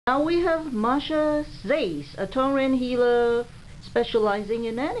Now we have Masha Zace, a Tong Ren healer specializing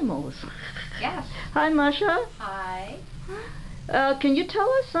in animals. Yes. Hi, Masha. Hi. Can you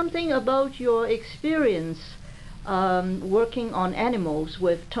tell us something about your experience working on animals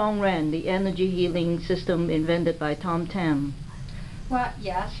with Tong Ren, the energy healing system invented by Tom Tam? Well,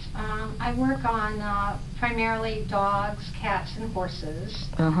 yes. I work on primarily dogs, cats, and horses.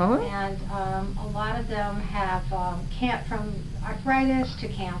 And a lot of them have from arthritis to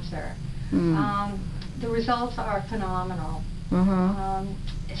cancer. The results are phenomenal.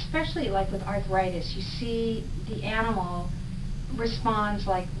 Especially like with arthritis, you see the animal responds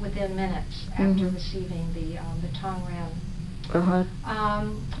like within minutes after receiving the Tong Ren.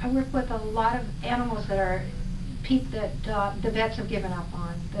 I work with a lot of animals that are the vets have given up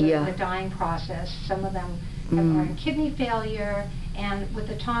on, the dying process. Some of them are in kidney failure, and with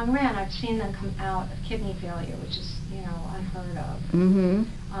the Tong Ren, I've seen them come out of kidney failure, which is, unheard of.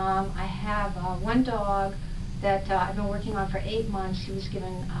 I have one dog that I've been working on for 8 months. He was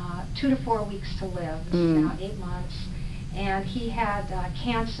given 2 to 4 weeks to live. This is now 8 months. And he had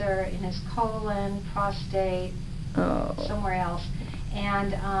cancer in his colon, prostate, somewhere else.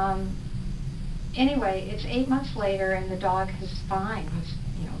 And anyway, it's 8 months later, and the dog is fine. He's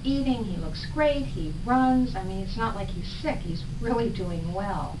eating. He looks great. He runs. I mean, it's not like he's sick. He's really doing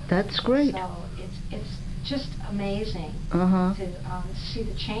well. That's great. So it's just amazing to see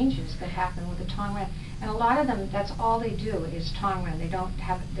the changes that happen with the Tong Ren. And a lot of them, that's all they do is Tong Ren.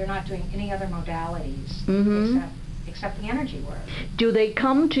 They're not doing any other modalities except the energy work. Do they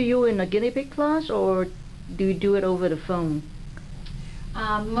come to you in a guinea pig class, or do you do it over the phone?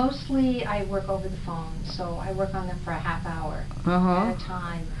 Mostly I work over the phone, so I work on them for a half hour at a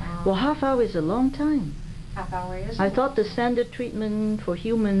time. Well, half hour is a long time. Half hour is? I thought the standard treatment for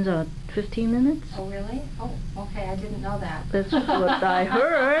humans are 15 minutes. Oh, really? Oh, okay, I didn't know that. That's what I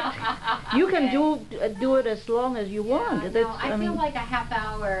heard. You can do it as long as you want. No, I feel like a half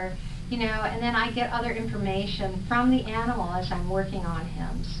hour, and then I get other information from the animal as I'm working on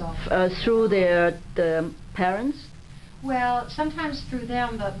him. So through the parents? Well, sometimes through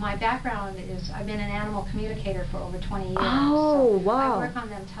them, but my background is I've been an animal communicator for over 20 years. Oh, so wow. I work on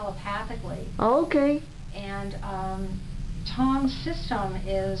them telepathically. Okay. And Tom's system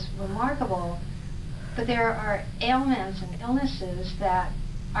is remarkable, but there are ailments and illnesses that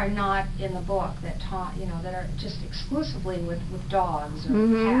are not in the book that that are just exclusively with dogs or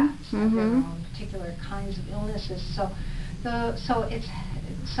cats, their own particular kinds of illnesses.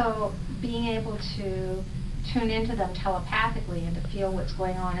 So being able to tune into them telepathically and to feel what's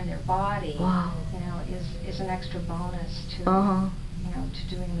going on in their body, is an extra bonus to to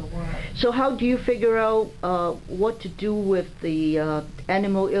doing the work. So how do you figure out what to do with the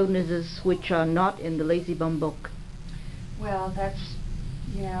animal illnesses which are not in the Lazy Bum book? Well, that's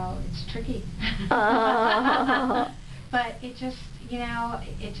it's tricky. But it just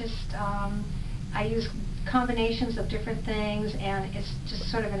I use combinations of different things, and it's just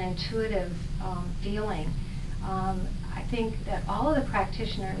sort of an intuitive feeling. I think that all of the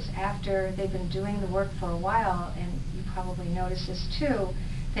practitioners, after they've been doing the work for a while, and you probably notice this too,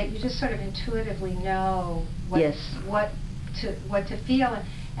 that you just sort of intuitively know what to feel.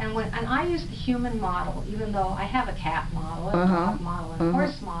 And I use the human model, even though I have a cat model, a dog model, and a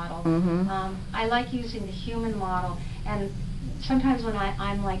horse model. I like using the human model, and sometimes when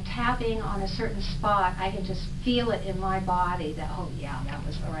I'm like tapping on a certain spot, I can just feel it in my body that, oh yeah, that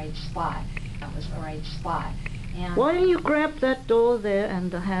was the right spot. That was the right spot. And why don't you grab that door there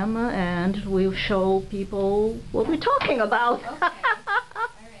and the hammer, and we'll show people what we're talking about. Okay. All right.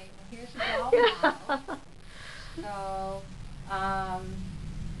 Well, here's the doll model. So,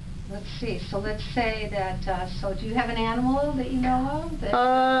 let's see. So let's say that. So, do you have an animal that you know of?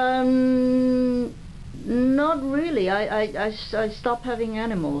 Not really. I stopped having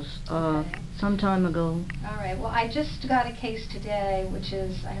animals some time ago. All right. Well, I just got a case today, which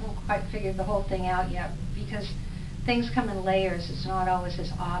is, I haven't quite figured the whole thing out yet, because things come in layers. It's not always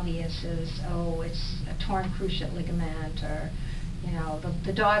as obvious as, oh, it's a torn cruciate ligament, or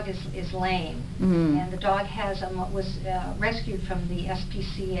the dog is lame, and the dog was rescued from the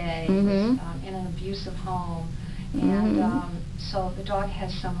SPCA, was in an abusive home. And so the dog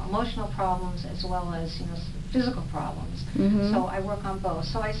has some emotional problems as well as physical problems. So I work on both.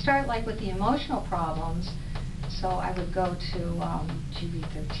 So I start like with the emotional problems. So I would go to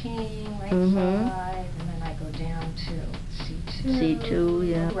GB13 right side, and then I go down to C2.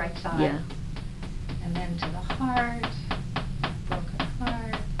 C2, right side. Yeah. And then to the heart, broken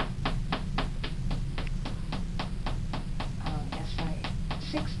heart.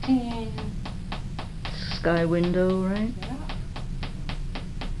 SI16. Sky window, right? Yeah.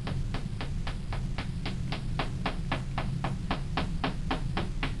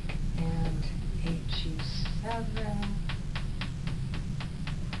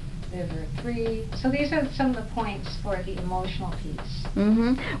 positive or 3. So these are some of the points for the emotional piece.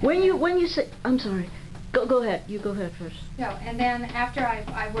 When you say, I'm sorry, go ahead. You go ahead first. Yeah, and then after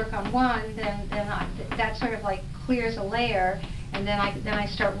I work on one, then that sort of like clears a layer, and then I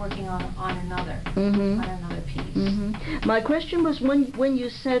start working on another piece. My question was, when you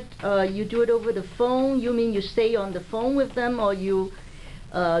said you do it over the phone, you mean you stay on the phone with them, or you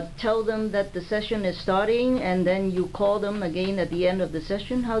tell them that the session is starting and then you call them again at the end of the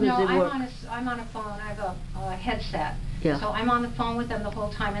session? How does it work? No, I'm on a phone. I have a headset. Yeah. So I'm on the phone with them the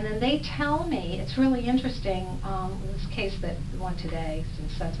whole time, and then they tell me. It's really interesting. This case that won today,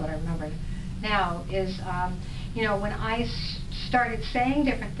 since that's what I remember now, is when I started saying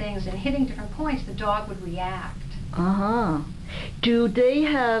different things and hitting different points, the dog would react. Do they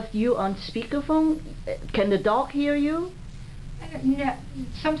have you on speakerphone? Can the dog hear you? No,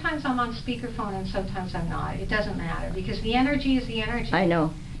 sometimes I'm on speakerphone and sometimes I'm not. It doesn't matter, because the energy is the energy. I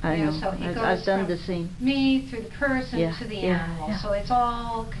know. So it goes I've done from the same. me through the person to the animal. Yeah. So it's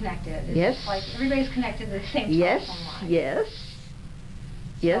all connected. It's Yes. like everybody's connected to the same telephone line.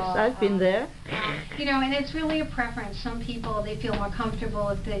 Yes, So, I've been there. And it's really a preference. Some people, they feel more comfortable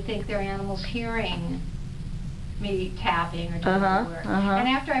if they think their animal's hearing me tapping or doing the work. And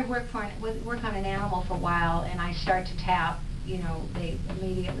after I work on an animal for a while and I start to tap, they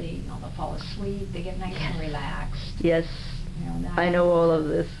immediately, they'll fall asleep. They get nice and relaxed. Yes. I know all of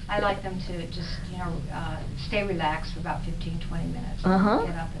this. I like them to just, stay relaxed for about 15, 20 minutes and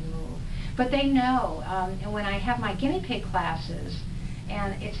get up and move. But they know, and when I have my guinea pig classes,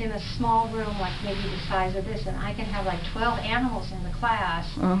 and it's in a small room, like maybe the size of this, and I can have like 12 animals in the class,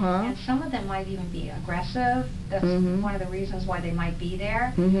 and some of them might even be aggressive. That's one of the reasons why they might be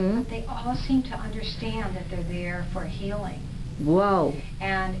there. But they all seem to understand that they're there for healing. Wow.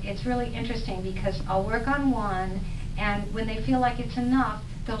 And it's really interesting, because I'll work on one, and when they feel like it's enough,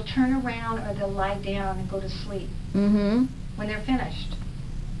 they'll turn around or they'll lie down and go to sleep when they're finished.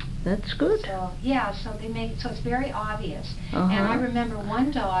 That's good. So so they make so it's very obvious. And I remember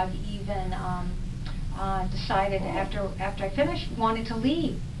one dog even decided after I finished, wanted to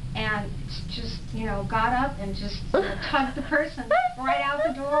leave, and just got up and just tugged the person right out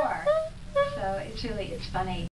the door. So it's funny.